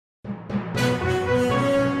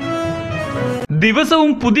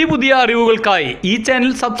ദിവസവും പുതിയ പുതിയ അറിവുകൾക്കായി ഈ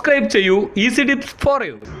ചാനൽ സബ്സ്ക്രൈബ് ചെയ്യൂ. Easy tips for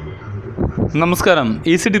you. നമസ്കാരം,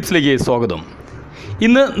 ഈസി ടിപ്സിലേക്ക് സ്വാഗതം.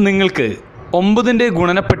 ഇന്ന് നിങ്ങൾക്ക് 9ന്റെ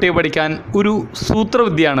ഗുണനപ്പട്ടിക പഠിക്കാൻ ഒരു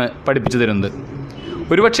സൂത്രവിദ്യയാണ് പഠിപ്പിച്ചു തരുന്നത്.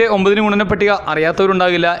 ഒരുപക്ഷെ 9ന് ഗുണനപ്പട്ടിക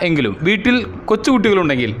അറിയാത്തവരുണ്ടാകില്ല, എങ്കിലും വീട്ടിൽ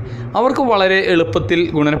കൊച്ചുകുട്ടികളുണ്ടെങ്കിൽ അവർക്ക് വളരെ എളുപ്പത്തിൽ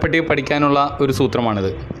ഗുണനപ്പട്ടിക പഠിക്കാനുള്ള ഒരു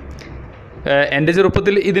സൂത്രമാണിത്. എൻ്റെ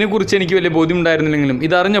ചെറുപ്പത്തിൽ ഇതിനെക്കുറിച്ച് എനിക്ക് വലിയ ബോധ്യമുണ്ടായിരുന്നില്ലെങ്കിലും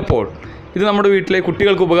ഇതറിഞ്ഞപ്പോൾ ഇത് നമ്മുടെ വീട്ടിലെ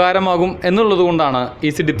കുട്ടികൾക്ക് ഉപകാരമാകും എന്നുള്ളത് കൊണ്ടാണ്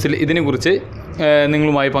ഈസി ടിപ്സിൽ ഇതിനെക്കുറിച്ച്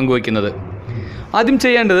നിങ്ങളുമായി പങ്കുവയ്ക്കുന്നത്. ആദ്യം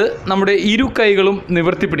ചെയ്യേണ്ടത് നമ്മുടെ ഇരു കൈകളും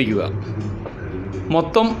നിവർത്തി പിടിക്കുക.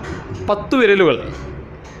 മൊത്തം 10 വിരലുകൾ,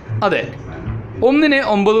 അതെ, 1നെ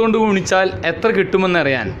 9 കൊണ്ട് ഗുണിച്ചാൽ എത്ര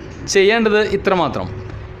കിട്ടുമെന്നറിയാൻ ചെയ്യേണ്ടത് ഇത്രമാത്രം.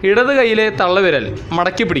 ഇടത് കൈയിലെ തള്ളവിരൽ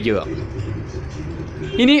മടക്കി പിടിക്കുക.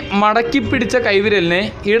 ഇനി മടക്കി പിടിച്ച കൈവിരലിനെ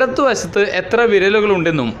ഇടത്തുവശത്ത് എത്ര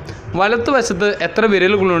വിരലുകളുണ്ടെന്നും വലത്തുവശത്ത് എത്ര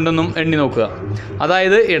വിരലുകളുണ്ടെന്നും എണ്ണി നോക്കുക.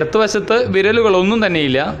 അതായത് ഇടത്തുവശത്ത് വിരലുകളൊന്നും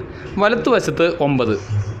തന്നെയില്ല, വലത്തുവശത്ത് 9.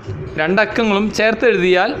 രണ്ടക്കങ്ങളും ചേർത്ത്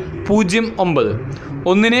എഴുതിയാൽ 0, 9.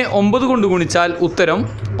 1നെ 9 കൊണ്ട് ഗുണിച്ചാൽ ഉത്തരം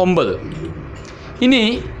 9. ഇനി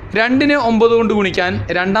 2നെ 9 കൊണ്ട് ഗുണിക്കാൻ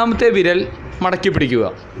രണ്ടാമത്തെ വിരൽ മടക്കി പിടിക്കുക.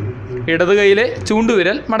 ഇടത് കൈയിലെ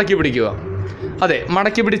ചൂണ്ടുവിരൽ മടക്കി പിടിക്കുക. അതെ,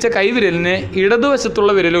 മടക്കി പിടിച്ച കൈവിരലിന്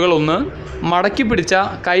ഇടതുവശത്തുള്ള വിരലുകൾ 1, മടക്കി പിടിച്ച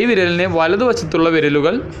കൈവിരലിന് വലതുവശത്തുള്ള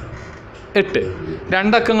വിരലുകൾ 8.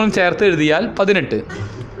 രണ്ടക്കങ്ങളും ചേർത്ത് എഴുതിയാൽ 18.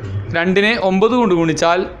 2നെ 9 കൊണ്ട്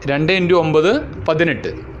ഗുണിച്ചാൽ 2 × 9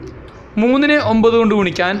 18. 3നെ 9 കൊണ്ട്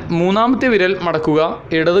ഗുണിക്കാൻ മൂന്നാമത്തെ വിരൽ മടക്കുക,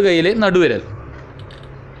 ഇടത് കൈയിലെ നടുവിരൽ.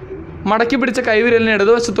 മടക്കി പിടിച്ച കൈവിരലിന്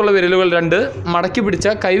ഇടതുവശത്തുള്ള വിരലുകൾ 2, മടക്കി പിടിച്ച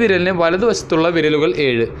കൈവിരലിന് വലതുവശത്തുള്ള വിരലുകൾ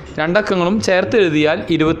 7. രണ്ടക്കങ്ങളും ചേർത്ത് എഴുതിയാൽ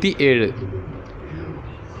 27.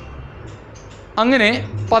 അങ്ങനെ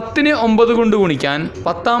 10നെ 9 കൊണ്ട് ഗുണിക്കാൻ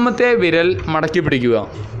 10ാമത്തെ വിരൽ മടക്കി പിടിക്കുക.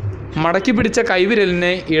 മടക്കി പിടിച്ച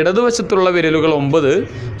കൈവിരലിന് ഇടതുവശത്തുള്ള വിരലുകൾ 9,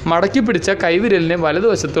 മടക്കി പിടിച്ച കൈവിരലിന്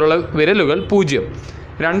വലതുവശത്തുള്ള വിരലുകൾ 0.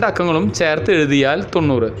 രണ്ടക്കങ്ങളും ചേർത്ത് എഴുതിയാൽ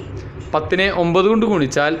 90. 10നെ 9 കൊണ്ട്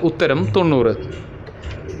ഗുണിച്ചാൽ ഉത്തരം 90.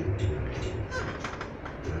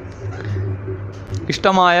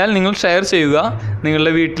 ഇഷ്ടമായാൽ നിങ്ങൾ ഷെയർ ചെയ്യുക.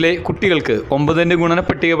 നിങ്ങളുടെ വീട്ടിലെ കുട്ടികൾക്ക് 9ന്റെ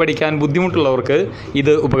ഗുണനപ്പട്ടിക പഠിക്കാൻ ബുദ്ധിമുട്ടുള്ളവർക്ക്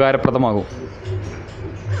ഇത് ഉപകാരപ്രദമാകും.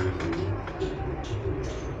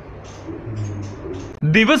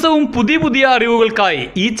 ദിവസവും പുതിയ പുതിയ അറിവുകൾക്കായി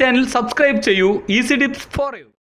ഈ ചാനൽ സബ്സ്ക്രൈബ് ചെയ്യൂ. Easy tips for you.